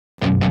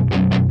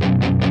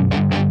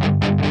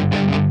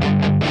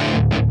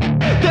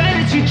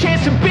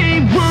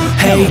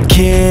Hey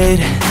kid,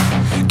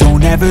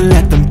 don't ever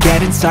let them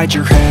get inside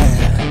your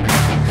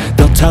head.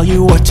 They'll tell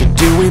you what to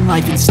do in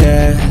life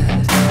instead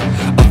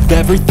of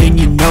everything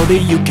you know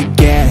that you could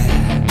get.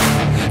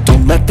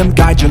 Don't let them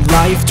guide your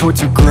life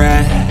towards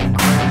regret.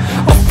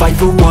 I'll fight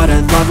for what I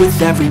love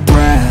with every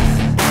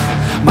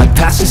breath. My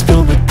past is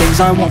filled with things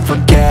I won't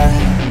forget.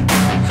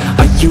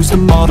 I use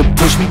them all to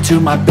push me to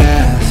my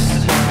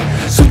best.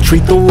 So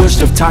treat the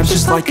worst of times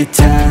just like a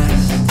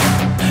test.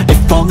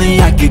 If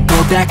only I could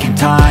go back in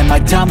time,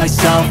 I'd tell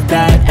myself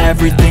that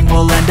everything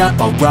will end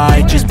up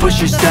alright. Just push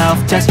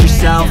yourself, test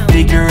yourself,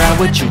 figure out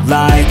what you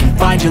like, and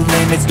find your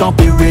limits, don't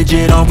be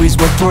rigid, always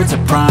work towards a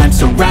prime.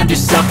 Surround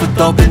yourself with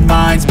open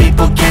minds,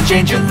 people can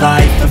change your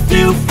life. A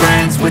few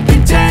friends with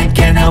intent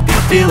can help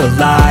you feel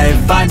alive.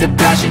 Find a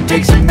passion,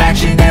 take some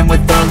action, and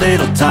with a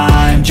little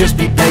time, just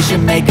be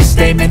patient, make a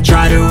statement,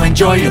 try to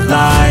enjoy your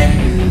life.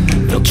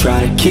 They'll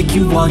try to kick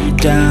you while you're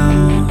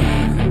down.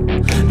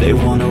 They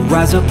wanna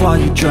rise up while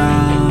you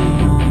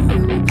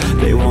drown.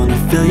 They wanna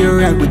fill your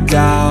head with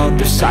doubt.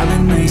 They're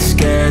silently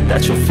scared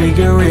that you'll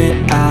figure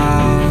it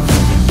out.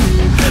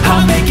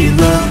 I'll make it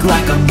look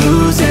like I'm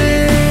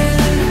losing,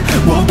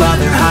 won't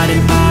bother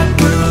hiding my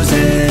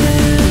bruises.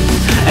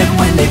 And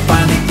when they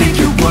finally think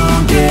you're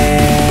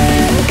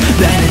wounded,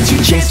 then it's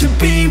your chance to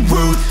be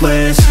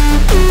ruthless.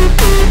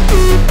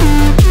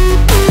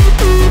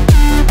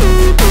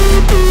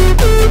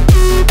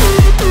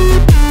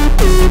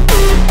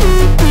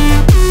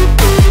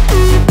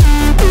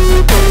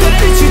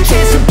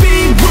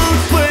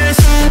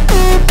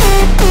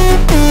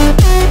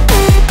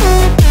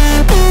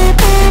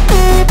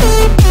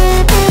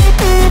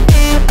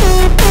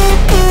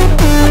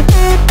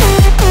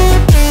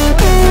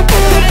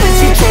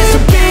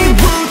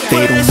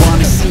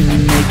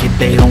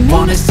 They don't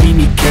wanna see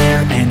me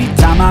care.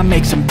 Anytime I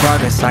make some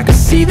progress, I can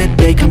see that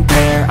they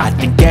compare. I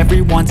think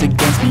everyone's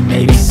against me,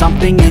 maybe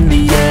something in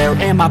the air.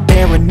 Am I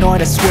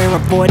paranoid? I swear a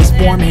void is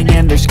forming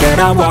and they're scared.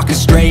 I walk a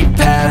straight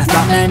path,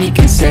 not many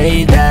can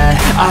say that.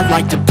 I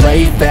like to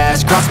play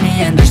fast, cross me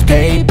and there's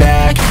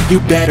payback.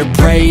 You better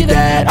pray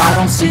that I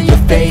don't see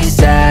your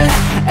face at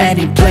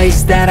any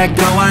place that I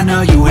go. I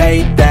know you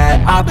hate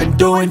that. I've been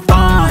doing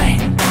fine,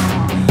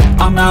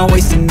 I'm not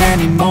wasting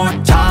any more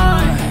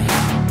time.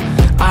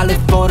 I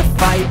live for the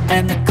fight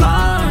and the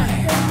climb,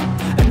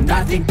 and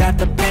I think that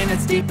the pain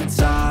that's deep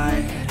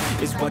inside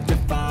is what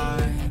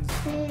defines